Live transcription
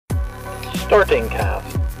Starting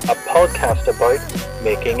Cast, a podcast about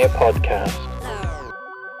making a podcast.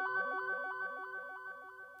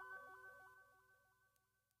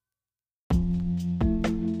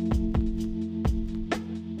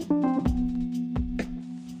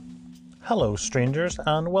 Hello strangers,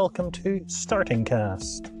 and welcome to Starting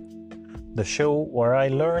Cast, the show where I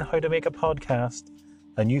learn how to make a podcast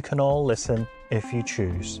and you can all listen if you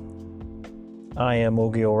choose. I am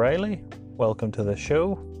Ogie O'Reilly. Welcome to the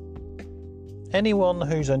show. Anyone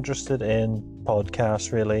who's interested in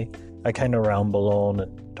podcasts, really, I kind of ramble on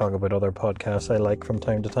and talk about other podcasts I like from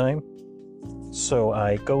time to time. So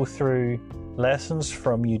I go through lessons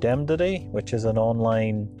from Udemdity, which is an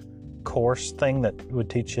online course thing that would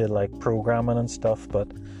teach you like programming and stuff, but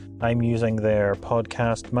I'm using their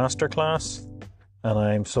podcast masterclass and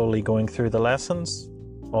I'm slowly going through the lessons.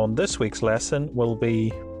 On this week's lesson will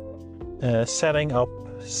be setting up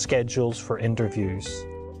schedules for interviews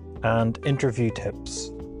and interview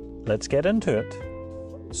tips. Let's get into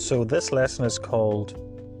it. So this lesson is called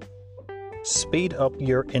Speed Up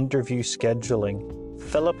Your Interview Scheduling.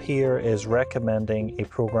 Philip here is recommending a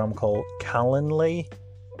program called Calendly,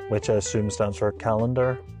 which I assume stands for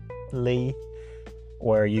Calendarly,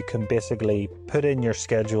 where you can basically put in your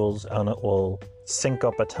schedules and it will sync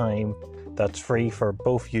up a time that's free for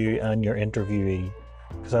both you and your interviewee.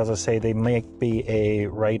 Because as I say, they might be a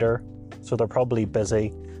writer, so they're probably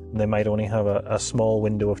busy. They might only have a small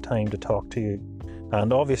window of time to talk to you.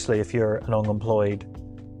 And obviously, if you're an unemployed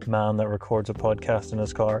man that records a podcast in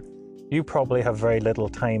his car, you probably have very little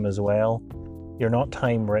time as well. You're not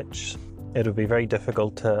time rich. It would be very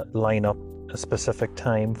difficult to line up a specific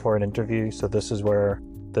time for an interview. So this is where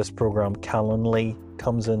this program Calendly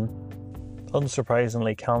comes in.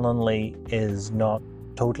 Unsurprisingly, Calendly is not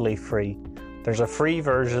totally free. There's a free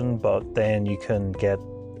version, but then you can get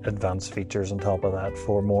advanced features on top of that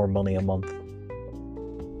for more money a month.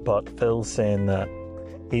 But Phil's saying that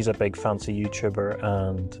he's a big fancy YouTuber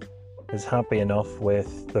and is happy enough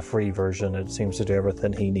with the free version. It seems to do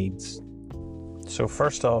everything he needs. So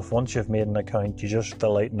first off, once you've made an account, you just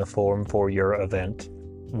fill out in a form for your event,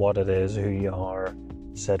 what it is, who you are,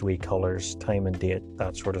 set wee colours, time and date,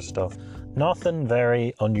 that sort of stuff. Nothing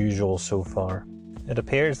very unusual so far. It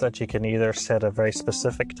appears that you can either set a very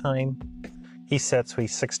specific time. He sets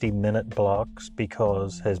 60-minute blocks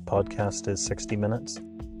because his podcast is 60 minutes.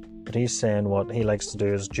 But he's saying what he likes to do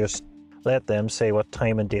is just let them say what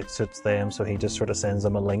time and date suits them, so he just sort of sends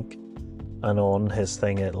them a link. And on his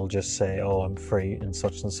thing it'll just say, oh, I'm free and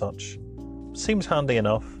such. Seems handy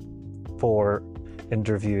enough for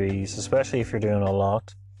interviewees, especially if you're doing a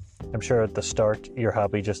lot. I'm sure at the start you're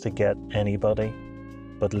happy just to get anybody,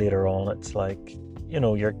 but later on it's like,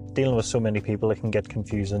 you're dealing with so many people it can get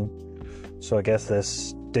confusing. So I guess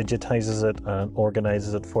this digitizes it and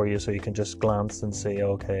organizes it for you so you can just glance and say,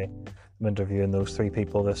 okay, I'm interviewing those 3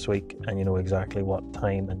 people this week, and you know exactly what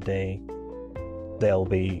time and day they'll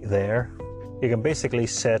be there. You can basically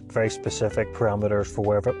set very specific parameters for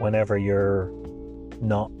whenever you're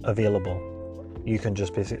not available. You can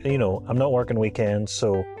just basically, I'm not working weekends,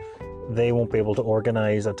 so they won't be able to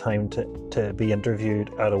organize a time to be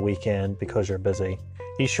interviewed at a weekend because you're busy.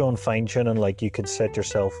 He's showing fine-tuning, like you could set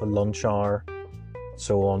yourself a lunch hour.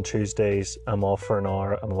 So on Tuesdays, I'm off for an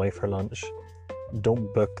hour, I'm away for lunch.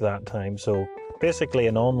 Don't book that time. So basically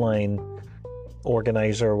an online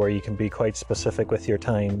organizer where you can be quite specific with your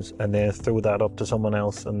times and then throw that up to someone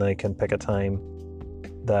else and they can pick a time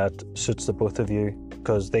that suits the both of you,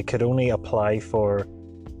 because they could only apply for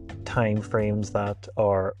time frames that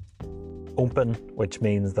are open, which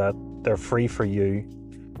means that they're free for you.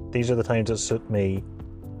 These are the times that suit me,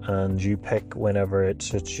 and you pick whenever it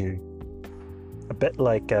suits you. A bit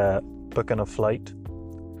like booking a flight.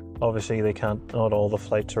 Obviously not all the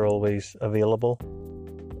flights are always available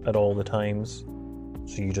at all the times,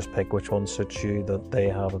 so you just pick which one suits you that they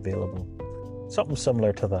have available. Something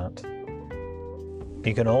similar to that.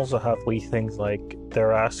 You can also have wee things like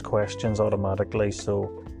they're asked questions automatically, so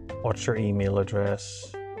what's your email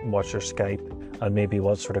address, what's your Skype, and maybe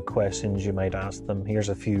what sort of questions you might ask them. Here's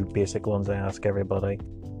a few basic ones I ask everybody,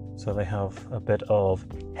 so they have a bit of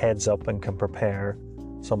heads up and can prepare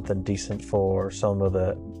something decent for some of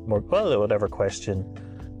the more, whatever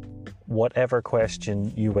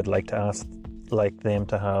question you would like to ask, like them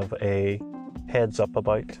to have a heads up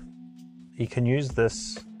about. You can use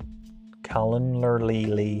this Calendly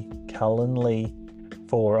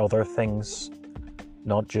for other things,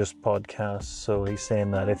 not just podcasts. So he's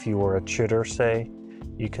saying that if you were a tutor, say,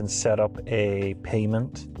 you can set up a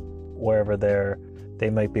payment wherever they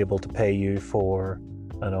might be able to pay you for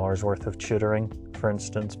an hour's worth of tutoring, for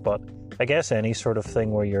instance. But I guess any sort of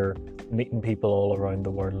thing where you're meeting people all around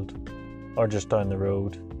the world or just down the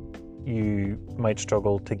road, you might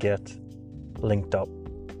struggle to get linked up.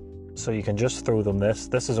 So you can just throw them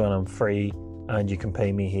this is when I'm free and you can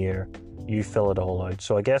pay me here. You fill it all out.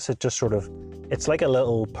 So I guess it just it's like a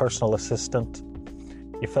little personal assistant.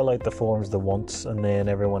 You fill out the forms the once and then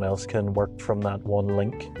everyone else can work from that one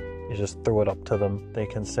link. You just throw it up to them. They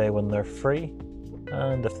can say when they're free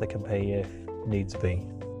and if they can pay you if needs be.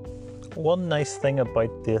 One nice thing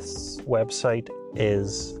about this website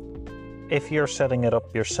is if you're setting it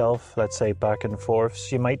up yourself, let's say back and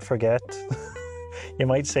forths, you might forget. You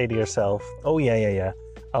might say to yourself, oh yeah,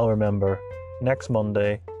 I'll remember. Next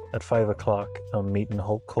Monday at 5 o'clock, I'm meeting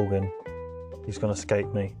Hulk Hogan. He's going to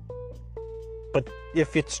Skype me. But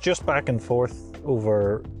if it's just back and forth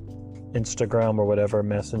over Instagram or whatever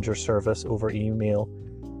messenger service, over email,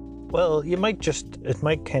 well, it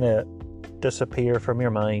might kind of disappear from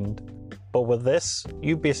your mind. But with this,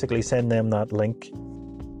 you basically send them that link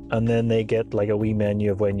and then they get like a wee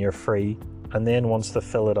menu of when you're free. And then once they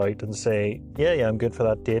fill it out and say, yeah, I'm good for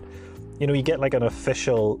that date, you get like an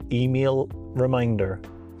official email reminder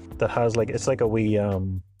that has it's like a wee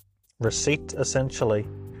receipt essentially.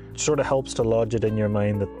 It sort of helps to lodge it in your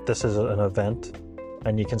mind that this is an event,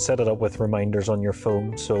 and you can set it up with reminders on your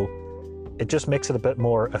phone. So it just makes it a bit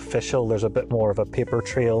more official. There's a bit more of a paper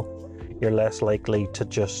trail. You're less likely to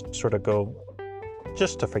just sort of go,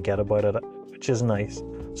 just to forget about it, which is nice.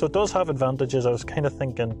 So it does have advantages. I was kind of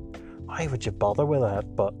thinking, why would you bother with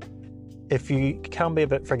that? But if you can be a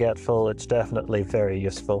bit forgetful, it's definitely very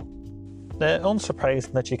useful.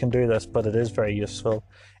 Unsurprising that you can do this, but it is very useful.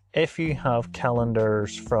 If you have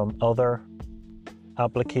calendars from other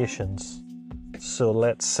applications, so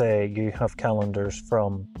let's say you have calendars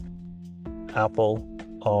from Apple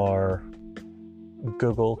or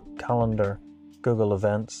Google Calendar, Google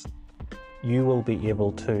Events, you will be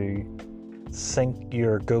able to sync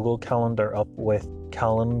your Google Calendar up with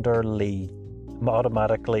Calendly.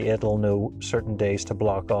 Automatically it'll know certain days to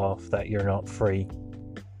block off that you're not free.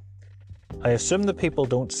 I assume that people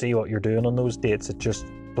don't see what you're doing on those dates. It just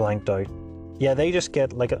blanked out. Yeah, they just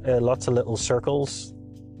get lots of little circles.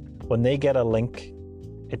 When they get a link,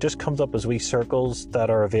 it just comes up as wee circles that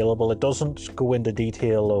are available. It doesn't go into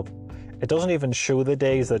detail it doesn't even show the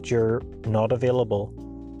days that you're not available.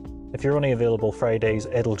 If you're only available Fridays,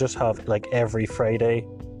 it'll just have every Friday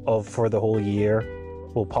for the whole year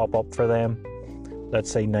will pop up for them.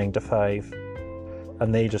 Let's say 9 to 5.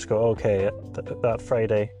 And they just go, okay, that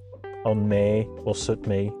Friday on May will suit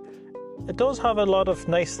me. It does have a lot of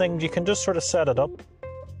nice things. You can just sort of set it up.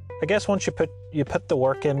 I guess once you put the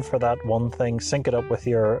work in for that one thing, sync it up with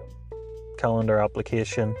your calendar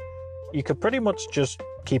application, you could pretty much just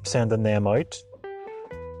keep sending them out.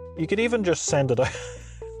 You could even just send it out.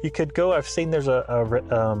 You could go, I've seen there's a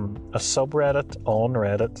subreddit on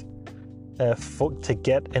Reddit to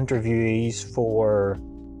get interviewees for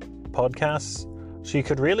podcasts. So you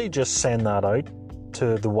could really just send that out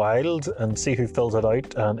to the wild and see who fills it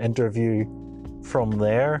out and interview from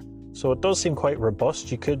there. So it does seem quite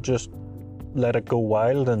robust. You could just let it go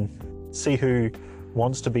wild and see who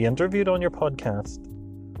wants to be interviewed on your podcast.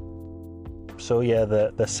 So yeah,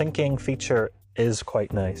 the syncing feature is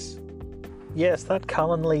quite nice. Yes, that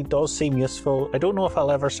Calendly does seem useful. I don't know if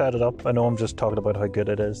I'll ever set it up. I know I'm just talking about how good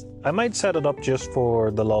it is. I might set it up just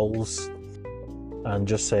for the lulz and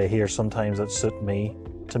just say here sometimes it suit me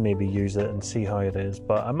to maybe use it and see how it is.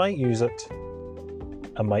 But I might use it,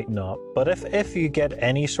 I might not. But if you get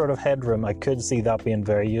any sort of headroom, I could see that being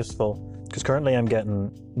very useful. Because currently I'm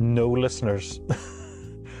getting no listeners.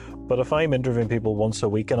 But if I'm interviewing people once a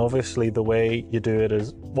week, and obviously the way you do it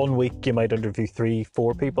is 1 week you might interview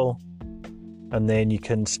 3-4 people, and then you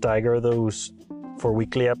can stagger those for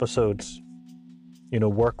weekly episodes.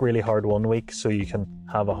 Work really hard 1 week so you can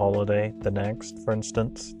have a holiday the next, for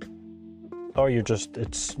instance. Or you're just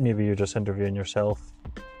interviewing yourself.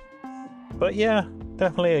 But yeah,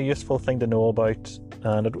 definitely a useful thing to know about,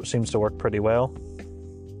 and it seems to work pretty well.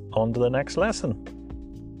 On to the next lesson.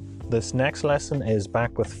 This next lesson is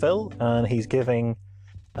back with Phil, and he's giving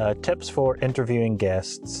tips for interviewing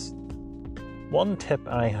guests. One tip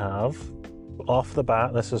I have, off the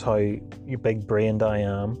bat, this is how big-brained I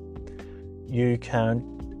am. You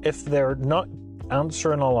can, if they're not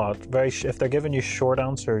answering a lot, if they're giving you short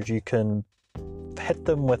answers, you can hit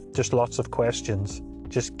them with just lots of questions.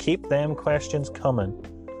 Just keep them questions coming.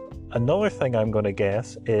 Another thing I'm going to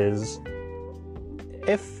guess is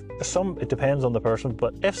it depends on the person,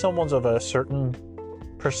 but if someone's of a certain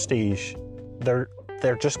prestige, they're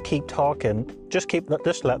just keep talking, just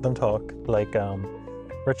let them talk. Like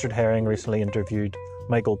Richard Herring recently interviewed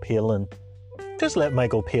Michael Palin just let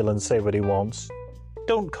Michael Palin say what he wants.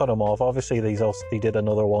 Don't cut him off. Obviously, he did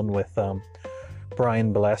another one with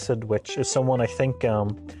Brian Blessed, which is someone I think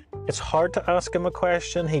it's hard to ask him a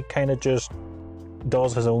question. He kind of just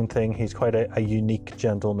does his own thing. He's quite a unique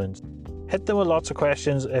gentleman. Hit them with lots of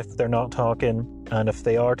questions if they're not talking, and if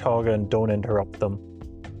they are talking, don't interrupt them.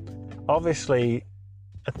 Obviously,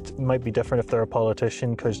 it might be different if they're a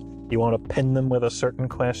politician, because you want to pin them with a certain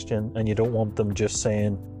question and you don't want them just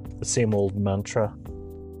saying the same old mantra.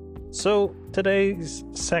 So today's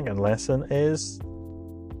second lesson is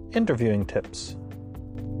interviewing tips.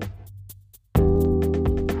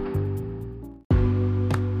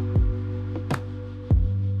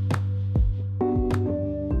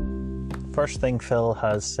 First thing Phil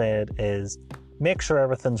has said is make sure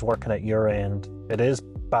everything's working at your end. It is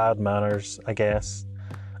bad manners, I guess,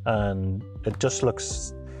 and it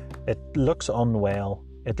looks unwell.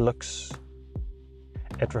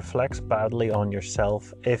 It reflects badly on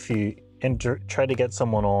yourself if you try to get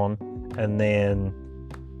someone on and then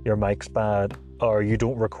your mic's bad, or you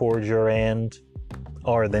don't record your end,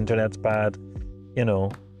 or the internet's bad. You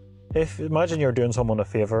know, imagine you're doing someone a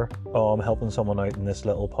favor. Oh, I'm helping someone out in this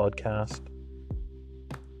little podcast,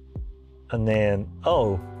 and then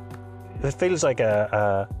it feels like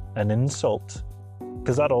an insult,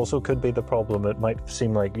 because that also could be the problem. It might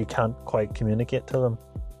seem like you can't quite communicate to them,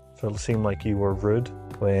 so it'll seem like you were rude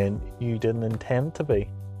when you didn't intend to be.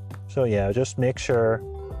 So yeah, just make sure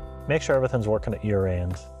everything's working at your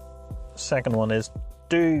end. Second one is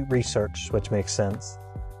do research, which makes sense.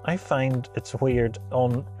 I find it's weird.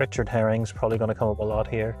 Richard Herring's probably going to come up a lot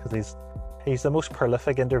here, because he's the most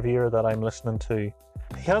prolific interviewer that I'm listening to.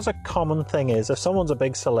 He has a common thing is, if someone's a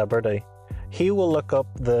big celebrity, he will look up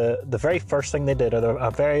the very first thing they did, or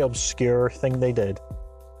a very obscure thing they did,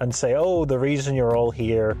 and say, oh, the reason you're all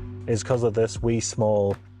here is because of this wee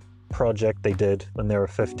small project they did when they were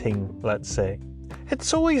 15, let's say.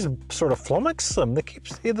 It's always sort of flummoxed them.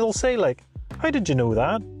 They'll say, like, how did you know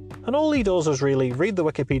that? And all he does is really read the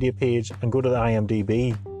Wikipedia page and go to the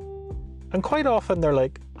IMDb. And quite often they're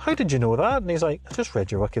like, how did you know that? And he's like, I just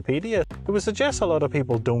read your Wikipedia. It would suggest a lot of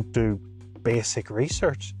people don't do basic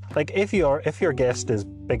research. Like, if your guest is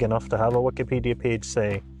big enough to have a Wikipedia page,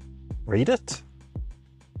 say, read it.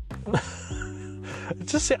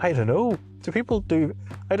 Just say, I don't know. Do people do?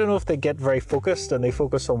 I don't know if they get very focused and they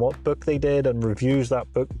focus on what book they did and reviews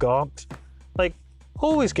that book got. Like,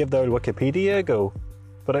 always give their Wikipedia a go.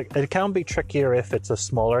 But it can be trickier if it's a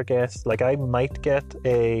smaller guest. Like, I might get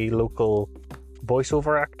a local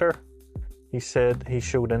voiceover actor. He said he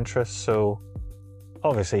showed interest, so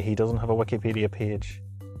obviously he doesn't have a Wikipedia page.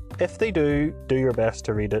 If they do your best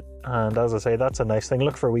to read it. And as I say, that's a nice thing.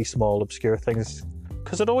 Look for wee small obscure things,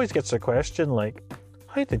 because it always gets a question like,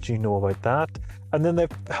 how did you know about that? And then they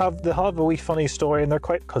have a wee funny story, and they're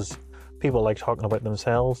quite, because people like talking about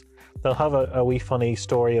themselves, they'll have a wee funny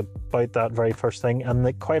story about that very first thing, and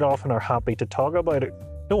they quite often are happy to talk about it.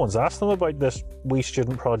 No one's asked them about this wee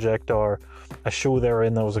student project or a show they were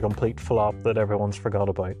in that was a complete flop that everyone's forgot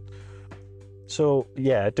about. So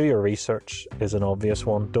yeah, do your research is an obvious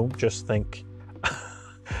one. Don't just think,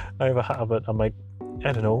 I have a habit, I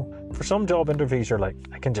don't know, for some job interviews you're like,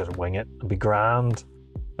 I can just wing it and be grand.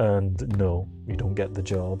 And no, you don't get the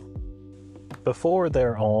job. Before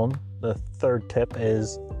they're on, the third tip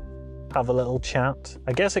is have a little chat.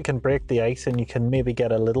 I guess it can break the ice and you can maybe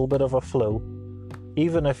get a little bit of a flow.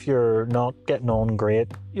 Even if you're not getting on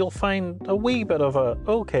great, you'll find a wee bit of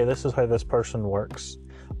okay, this is how this person works.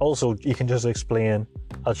 Also, you can just explain,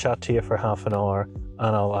 I'll chat to you for half an hour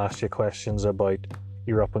and I'll ask you questions about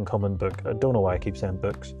your up and coming book. I don't know why I keep saying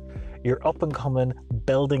books. Your up and coming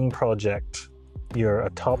building project. You're a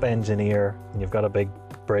top engineer and you've got a big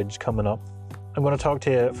bridge coming up. I'm going to talk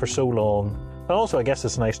to you for so long. And also, I guess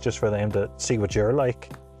it's nice just for them to see what you're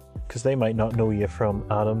like, because they might not know you from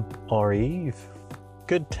Adam or Eve.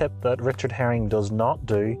 Good tip that Richard Herring does not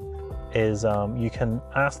do is you can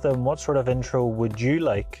ask them what sort of intro would you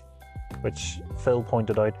like, which Phil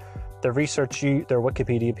pointed out. Their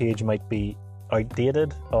Wikipedia page might be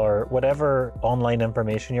outdated, or whatever online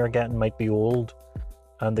information you're getting might be old,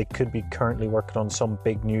 and they could be currently working on some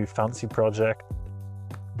big new fancy project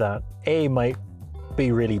that might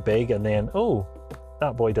be really big, and then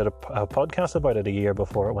that boy did a podcast about it a year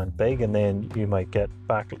before it went big, and then you might get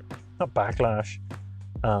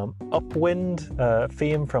upwind,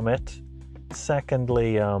 fame from it.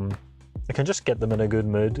 Secondly, it can just get them in a good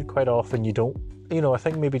mood. Quite often you don't, I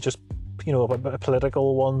think maybe just,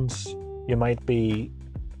 political ones, you might be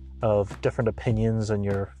of different opinions and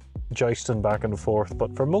you're jousting back and forth,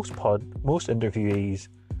 but for most interviewees,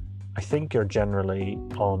 I think you're generally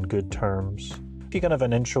on good terms. you can have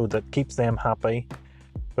an intro that keeps them happy,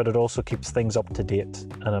 but it also keeps things up to date,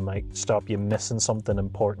 and it might stop you missing something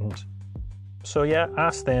important. So yeah,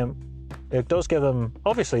 ask them. It does give them,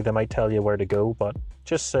 obviously they might tell you where to go, but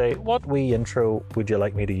just say, what wee intro would you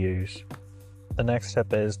like me to use? The next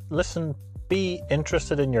tip is listen, be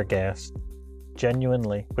interested in your guest,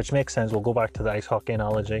 genuinely, which makes sense. We'll go back to the ice hockey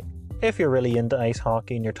analogy. If you're really into ice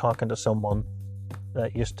hockey and you're talking to someone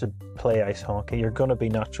that used to play ice hockey, you're going to be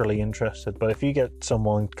naturally interested. But if you get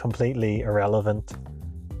someone completely irrelevant,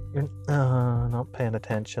 you're not paying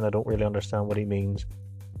attention, I don't really understand what he means.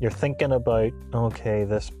 You're thinking about, okay,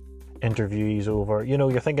 this interviewee's over. You know,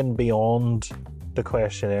 you're thinking beyond the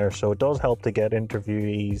questionnaire. So it does help to get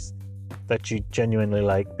interviewees that you genuinely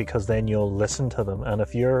like, because then you'll listen to them. And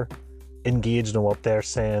if you're engaged in what they're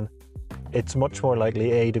saying, it's much more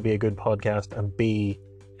likely A, to be a good podcast, and B,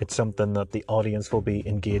 it's something that the audience will be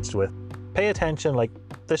engaged with. Pay attention, like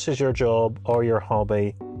this is your job or your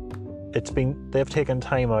hobby. They've taken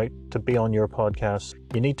time out to be on your podcast.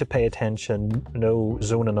 You need to pay attention, no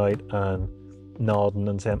zoning out and nodding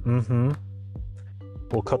and saying,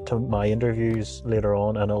 We'll cut to my interviews later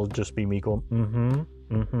on and it'll just be me going,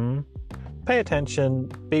 Pay attention,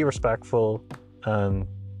 be respectful, and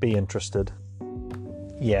be interested.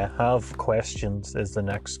 Yeah, have questions is the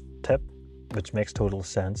next tip, which makes total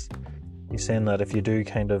sense. He's saying that if you do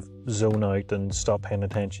kind of zone out and stop paying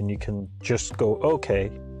attention, you can just go,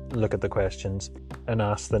 okay, look at the questions and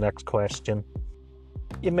ask the next question.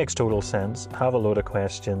 It makes total sense. Have a load of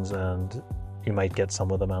questions and you might get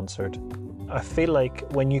some of them answered. I feel like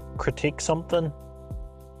when you critique something,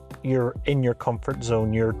 you're in your comfort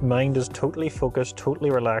zone. Your mind is totally focused,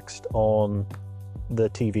 totally relaxed on the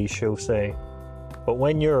TV show, say. But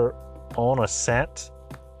when you're on a set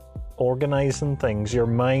organizing things, your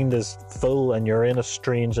mind is full and you're in a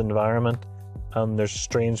strange environment and there's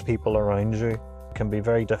strange people around you. It can be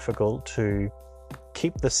very difficult to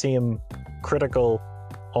keep the same critical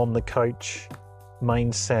on the couch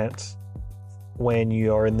mindset when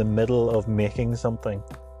you are in the middle of making something.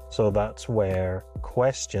 So that's where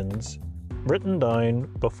questions written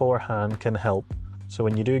down beforehand can help. So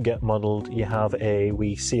when you do get muddled, you have a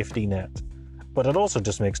wee safety net. But it also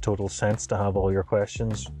just makes total sense to have all your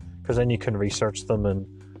questions, because then you can research them and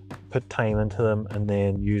put time into them and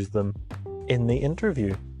then use them in the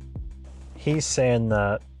interview. He's saying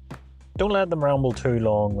that don't let them ramble too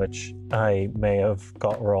long, which I may have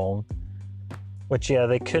got wrong. Which, yeah,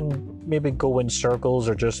 they can maybe go in circles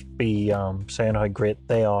or just be saying how great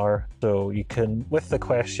they are. So you can, with the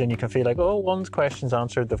question, you can feel like, oh, one's question's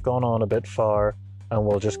answered, they've gone on a bit far, and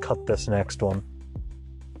we'll just cut this next one.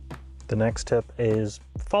 The next tip is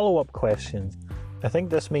follow-up questions. I think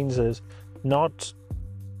this means is not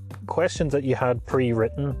questions that you had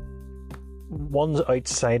pre-written, ones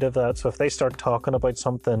outside of that. So if they start talking about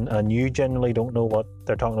something and you genuinely don't know what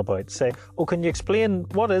they're talking about, say, oh, can you explain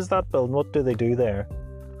what is that building? What do they do there?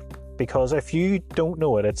 Because if you don't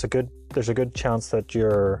know it, there's a good chance that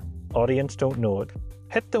your audience don't know it.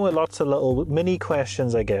 Hit them with lots of little mini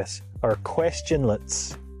questions, I guess, or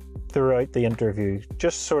questionlets throughout the interview.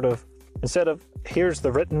 Just sort of, instead of here's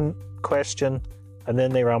the written question, and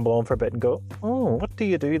then they ramble on for a bit and go, oh, what do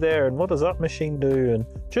you do there? And what does that machine do? And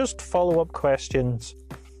just follow-up questions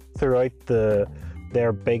throughout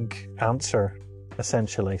their big answer,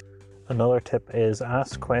 essentially. Another tip is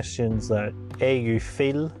ask questions that A, you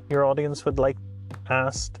feel your audience would like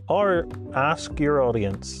asked, or ask your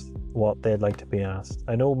audience what they'd like to be asked.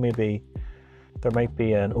 I know maybe there might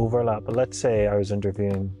be an overlap, but let's say I was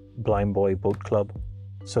interviewing Blind Boy Boat Club.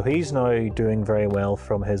 So he's now doing very well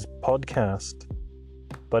from his podcast,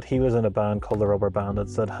 but he was in a band called the Rubber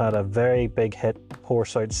Bandits that had a very big hit,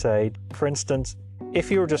 Horse Outside. For instance, if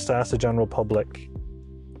you were just to ask the general public,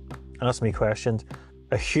 ask me questions,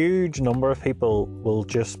 a huge number of people will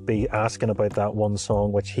just be asking about that one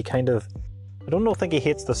song, which he kind of, I don't think he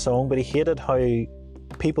hates the song, but he hated how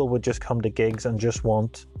people would just come to gigs and just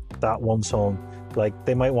want that one song. Like,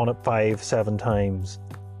 they might want it 5-7 times,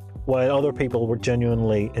 while other people were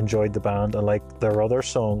genuinely enjoyed the band and like their other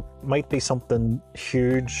song might be something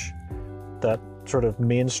huge that sort of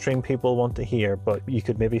mainstream people want to hear, but you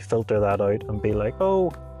could maybe filter that out and be like,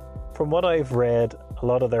 oh, from what I've read, a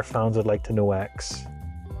lot of their fans would like to know X.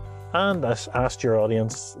 And ask your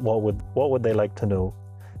audience what would they like to know,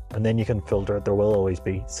 and then you can filter it. There will always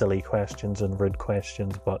be silly questions and rude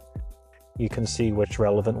questions, but you can see which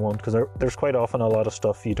relevant one, because there's quite often a lot of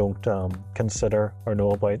stuff you don't consider or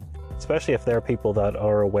know about, especially if there are people that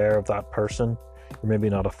are aware of that person. You're maybe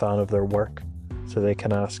not a fan of their work, so they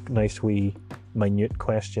can ask nice wee minute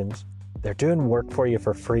questions. they're doing work for you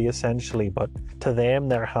for free essentially, but to them,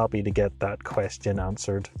 they're happy to get that question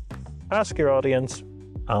answered. Ask your audience,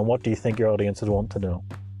 and what do you think your audience would want to know?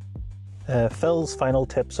 Phil's final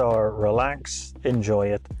tips are relax, enjoy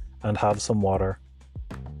it, and have some water.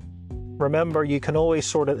 Remember, you can always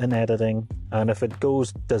sort it in editing, and if it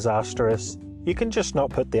goes disastrous, you can just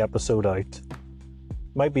not put the episode out.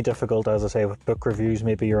 Might be difficult, as I say, with book reviews.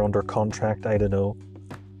 Maybe you're under contract, I don't know.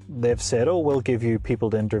 They've said, oh, we'll give you people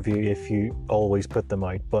to interview if you always put them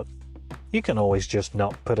out, but you can always just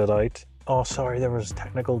not put it out. Oh, sorry, there was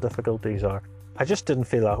technical difficulties. I just didn't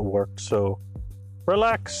feel that worked, so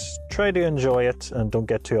relax, try to enjoy it, and don't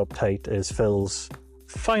get too uptight is Phil's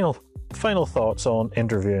final thoughts on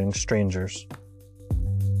interviewing strangers.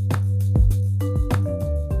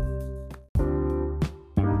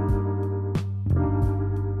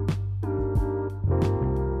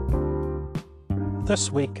 This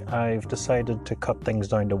week, I've decided to cut things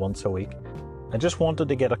down to once a week. I just wanted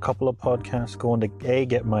to get a couple of podcasts going to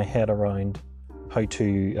get my head around how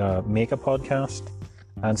to make a podcast.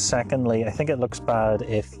 And secondly, I think it looks bad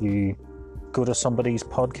if you go to somebody's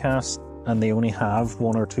podcast and they only have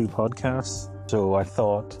 1 or 2 podcasts. So I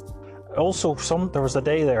thought, also there was a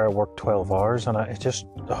day there I worked 12 hours and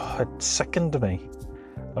it sickened me.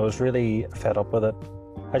 I was really fed up with it.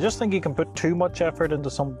 I just think you can put too much effort into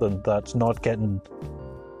something that's not getting...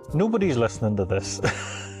 Nobody's listening to this.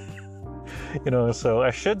 So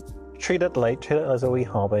I should treat it light, treat it as a wee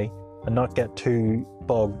hobby, and not get too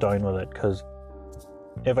bogged down with it, because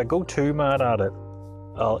if I go too mad at it,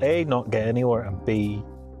 I'll A, not get anywhere, and B,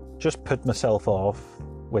 just put myself off,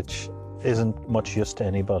 which isn't much use to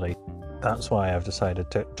anybody. That's why I've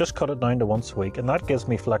decided to just cut it down to once a week, and that gives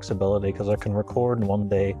me flexibility because I can record in one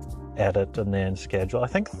day, edit, and then schedule. I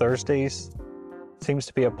think Thursdays seems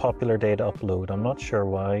to be a popular day to upload. I'm not sure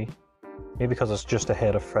why. Maybe because it's just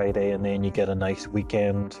ahead of Friday and then you get a nice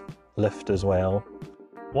weekend lift as well.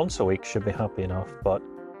 Once a week should be happy enough, but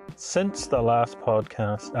since the last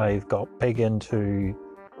podcast, I've got big into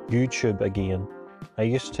YouTube again. I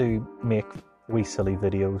used to make wee silly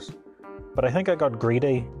videos, but I think I got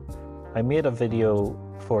greedy. I made a video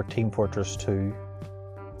for Team Fortress 2.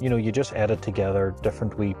 You just edit together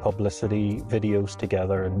different wee publicity videos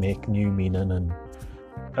together and make new meaning, and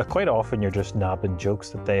quite often you're just nabbing jokes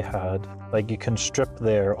that they had. Like, you can strip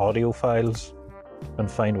their audio files and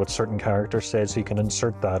find what certain characters said, so you can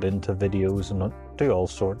insert that into videos and do all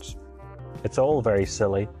sorts. It's all very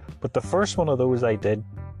silly, but the first one of those I did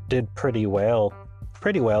pretty well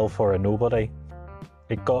for a nobody.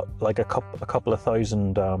 It got like a couple of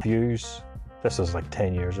thousand views. This was like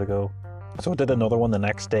 10 years ago. So I did another one the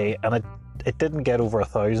next day, and it didn't get over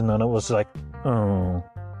 1,000, and it was like, oh.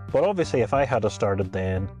 But obviously, if I had started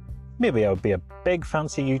then, maybe I would be a big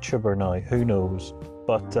fancy YouTuber now. Who knows?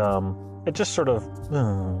 But it just sort of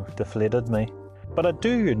deflated me. But I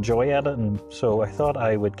do enjoy editing, so I thought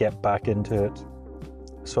I would get back into it.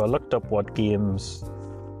 So I looked up what games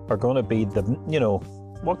are going to be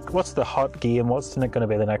what's the hot game? What's going to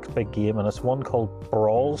be the next big game? And it's one called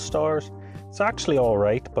Brawl Stars. It's actually all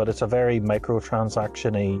right, but it's a very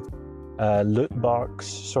microtransaction-y loot box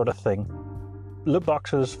sort of thing. Loot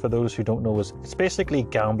boxes, for those who don't know, it's basically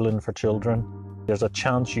gambling for children. There's a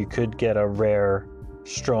chance you could get a rare,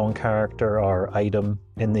 strong character or item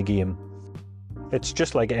in the game. It's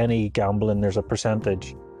just like any gambling, there's a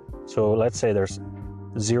percentage. So let's say there's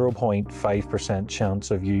 0.5%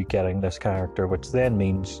 chance of you getting this character, which then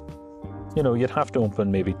means, you'd have to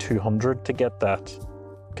open maybe 200 to get that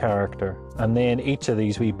character. And then each of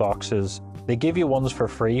these wee boxes, they give you ones for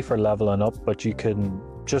free for leveling up, but you can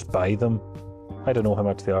just buy them. I don't know how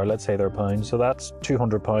much they are, let's say they're £1, so that's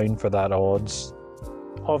 £200 for that odds.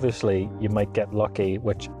 Obviously you might get lucky,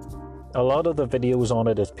 which a lot of the videos on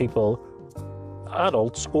it is people,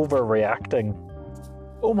 adults, overreacting.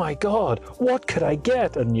 Oh my god, what could I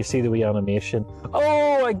get? And you see the wee animation.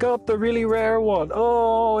 Oh, I got the really rare one.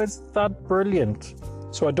 Oh, it's that brilliant.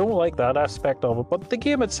 So I don't like that aspect of it, but the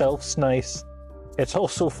game itself's nice. It's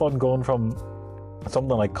also fun going from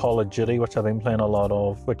something like Call of Duty, which I've been playing a lot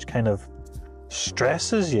of, which kind of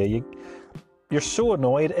stresses you. You're so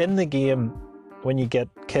annoyed in the game. When you get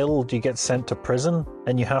killed, you get sent to prison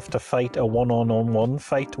and you have to fight a one-on-one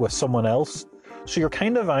fight with someone else. So you're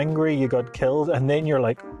kind of angry you got killed, and then you're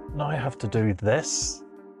like, now I have to do this.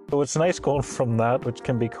 So it's nice going from that, which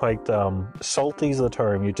can be quite salty is the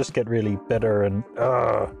term. You just get really bitter and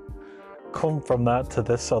come from that to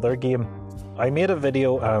this other game. I made a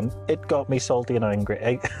video and it got me salty and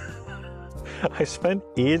angry. I spent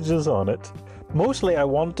ages on it. Mostly I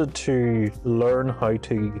wanted to learn how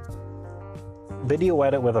to video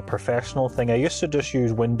edit with a professional thing. I used to just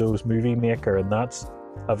use Windows Movie Maker, and that's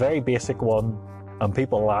a very basic one, and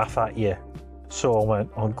people laugh at you. So I went,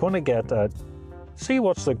 I'm going to get see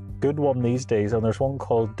what's the good one these days, and there's one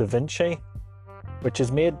called DaVinci, which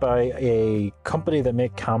is made by a company that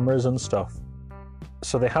make cameras and stuff.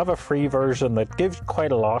 So they have a free version that gives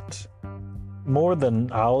quite a lot, more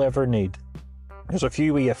than I'll ever need. There's a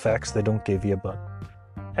few wee effects they don't give you, but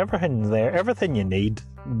everything there, everything you need,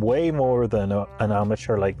 way more than an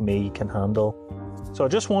amateur like me can handle. So I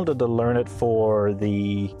just wanted to learn it for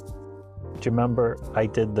the... Do you remember I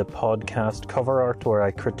did the podcast cover art where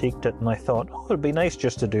I critiqued it, and I thought, oh, it'd be nice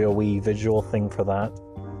just to do a wee visual thing for that.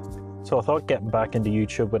 So I thought getting back into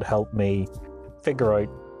YouTube would help me figure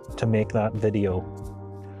out to make that video.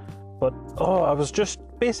 But, I was just...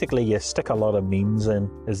 Basically, you stick a lot of memes in,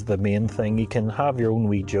 is the main thing. You can have your own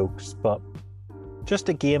wee jokes, but just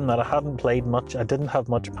a game that I hadn't played much, I didn't have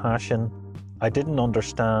much passion, I didn't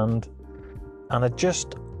understand, and it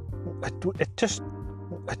just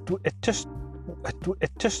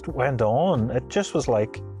went on. It just was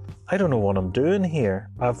like, I don't know what I'm doing here.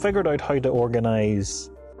 I've figured out how to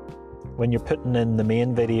organize, when you're putting in the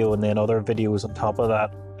main video and then other videos on top of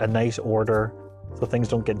that, a nice order so things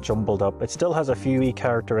don't get jumbled up. It still has a few wee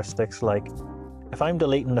characteristics, like if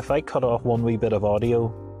I cut off one wee bit of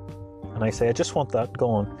audio and I say I just want that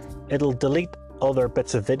gone, it'll delete other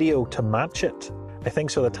bits of video to match it. I think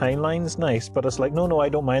so the timeline's nice, but it's like, no, I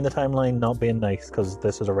don't mind the timeline not being nice because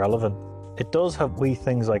this is irrelevant. It does have wee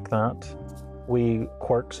things like that, wee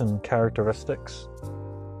quirks and characteristics,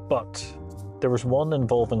 but there was one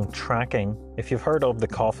involving tracking. If you've heard of the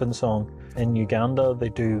Coffin Song, in Uganda they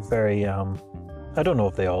do very, I don't know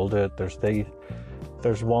if they all do it,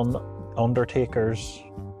 there's one undertakers,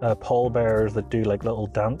 pallbearers that do like little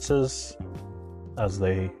dances as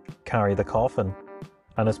they carry the coffin,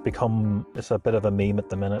 and it's a bit of a meme at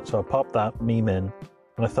the minute. So I popped that meme in,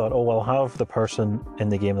 and I thought, I'll have the person in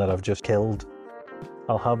the game that I've just killed,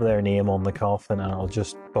 I'll have their name on the coffin and I'll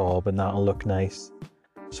just bob, and that'll look nice.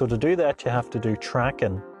 So to do that you have to do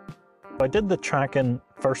tracking. I did the tracking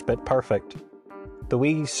first bit perfect. The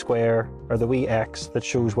wee square, or the wee X that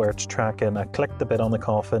shows where it's tracking, I clicked the bit on the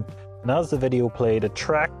coffin, and as the video played, it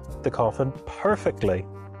tracked the coffin perfectly.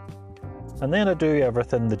 And then I do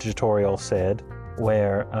everything the tutorial said,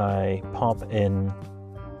 where I pop in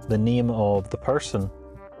the name of the person.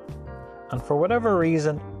 And for whatever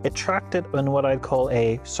reason, it tracked it in what I'd call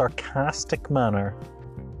a sarcastic manner.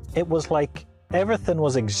 It was like everything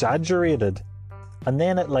was exaggerated. And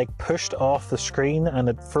then it like pushed off the screen and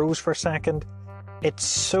it froze for a second.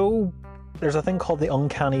 There's a thing called the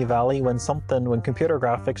uncanny valley when computer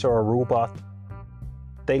graphics or a robot,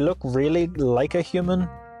 they look really like a human,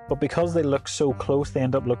 but because they look so close, they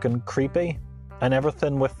end up looking creepy, and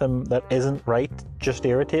everything with them that isn't right just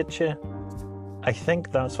irritates you. I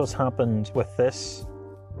think that's what's happened with this.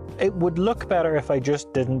 It would look better if I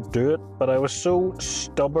just didn't do it, but I was so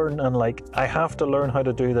stubborn and like, I have to learn how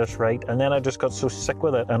to do this right, and then I just got so sick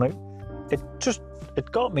with it, and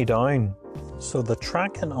it got me down. So the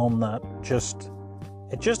tracking on that just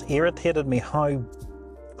irritated me how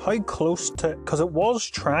close to, because it was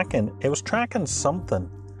tracking something.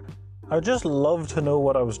 I would just love to know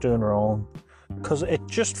what I was doing wrong, because it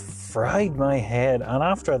just fried my head, and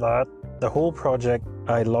after that, the whole project,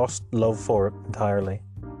 I lost love for it entirely.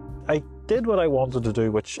 I did what I wanted to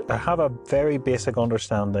do, which I have a very basic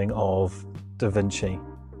understanding of DaVinci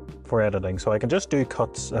for editing, so I can just do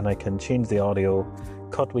cuts and I can change the audio,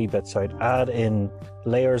 cut wee bits out, add in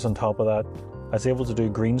layers on top of that. I was able to do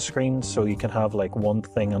green screen, so you can have like one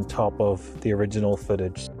thing on top of the original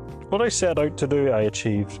footage. What I set out to do, I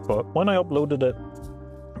achieved, but when I uploaded it,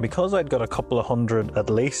 because I'd got a couple of hundred at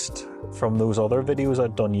least from those other videos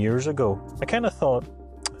I'd done years ago, I kind of thought,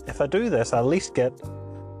 if I do this, I'll at least get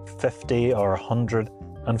 50 or 100,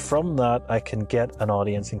 and from that I can get an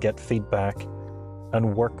audience and get feedback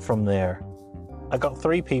and work from there. I got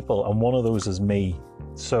 3 people, and one of those is me.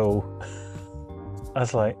 So I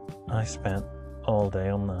was like, I spent all day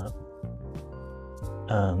on that.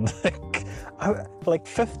 And like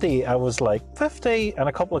 50, I was like 50 and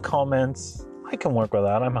a couple of comments. I can work with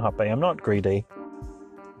that. I'm happy. I'm not greedy.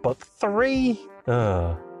 But 3,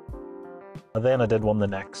 and then I did one the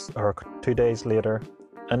next, or 2 days later,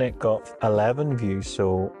 and it got 11 views.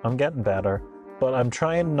 So I'm getting better, but I'm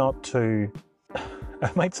trying not to,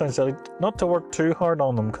 it might sound silly, not to work too hard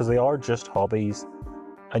on them, because they are just hobbies.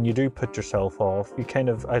 And you do put yourself off. You kind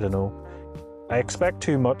of, I don't know. I expect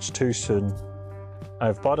too much too soon.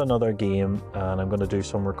 I've bought another game and I'm going to do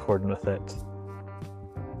some recording with it.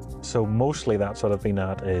 So mostly that's what I've been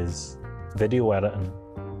at, is video editing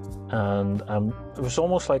And it was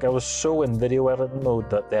almost like I was so in video editing mode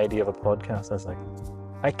that the idea of a podcast, I was like,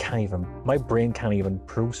 my brain can't even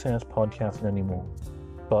process podcasting anymore.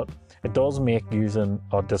 But it does make using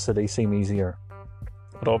Audacity seem easier.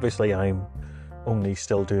 But obviously I'm only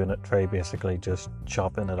still doing it very basically, just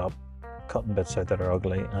chopping it up, cutting bits out that are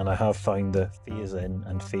ugly, and I have found the phase in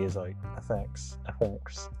and phase out effects.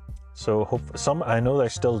 So I know they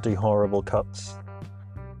still do horrible cuts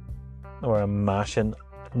where I'm mashing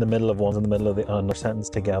in the middle of one in the middle of the other sentence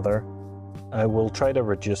together. I will try to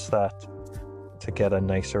reduce that to get a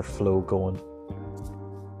nicer flow going.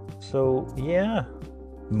 So yeah,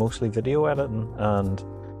 mostly video editing. And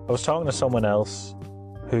I was talking to someone else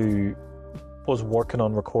who was working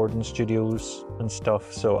on recording studios and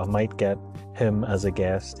stuff, so I might get him as a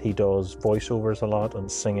guest. He does voiceovers a lot and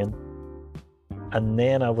singing. And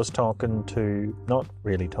then I was talking to, not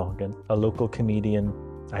really talking, a local comedian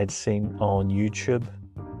I'd seen on YouTube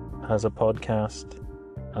has a podcast,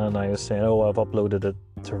 and I was saying, oh, I've uploaded it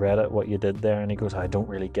to Reddit, what you did there, and he goes, I don't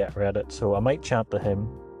really get Reddit, so I might chat to him.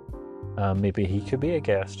 Maybe he could be a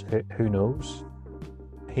guest, who knows.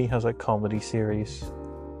 He has a comedy series,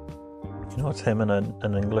 it's him and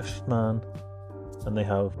an English man, and they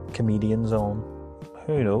have comedians on.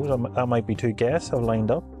 Who knows, that might be two guests I've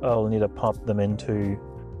lined up. I'll need to pop them into,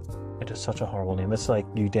 it is such a horrible name, it's like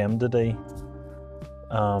Udemdity.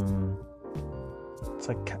 It's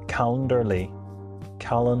like Calendarly.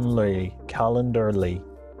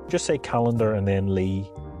 Just say calendar and then Lee.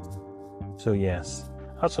 So yes,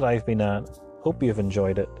 that's what I've been at. Hope you've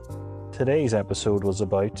enjoyed it. Today's episode was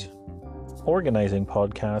about organizing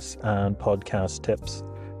podcasts and podcast tips.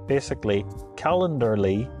 Basically,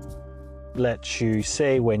 Calendarly lets you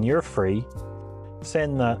say when you're free,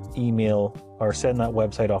 send that email or send that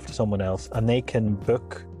website off to someone else, and they can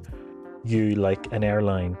book you like an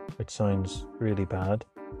airline, which sounds really bad.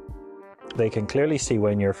 They can clearly see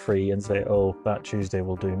when you're free and say, oh, that Tuesday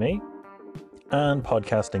will do me. And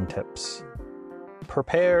podcasting tips.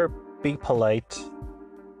 Prepare, be polite,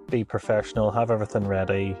 be professional, have everything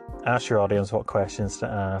ready, ask your audience what questions to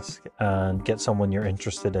ask, and get someone you're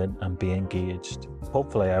interested in and be engaged.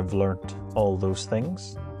 Hopefully I've learnt all those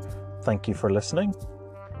things. Thank you for listening.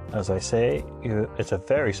 As I say, it's a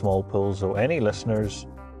very small pool, so any listeners,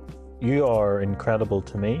 you are incredible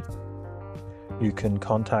to me. You can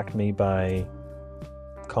contact me by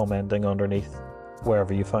commenting underneath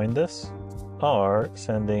wherever you find this, or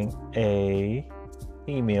sending a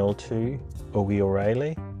email to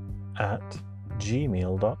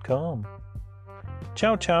ogieoreilly@gmail.com.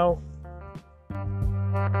 Ciao, ciao.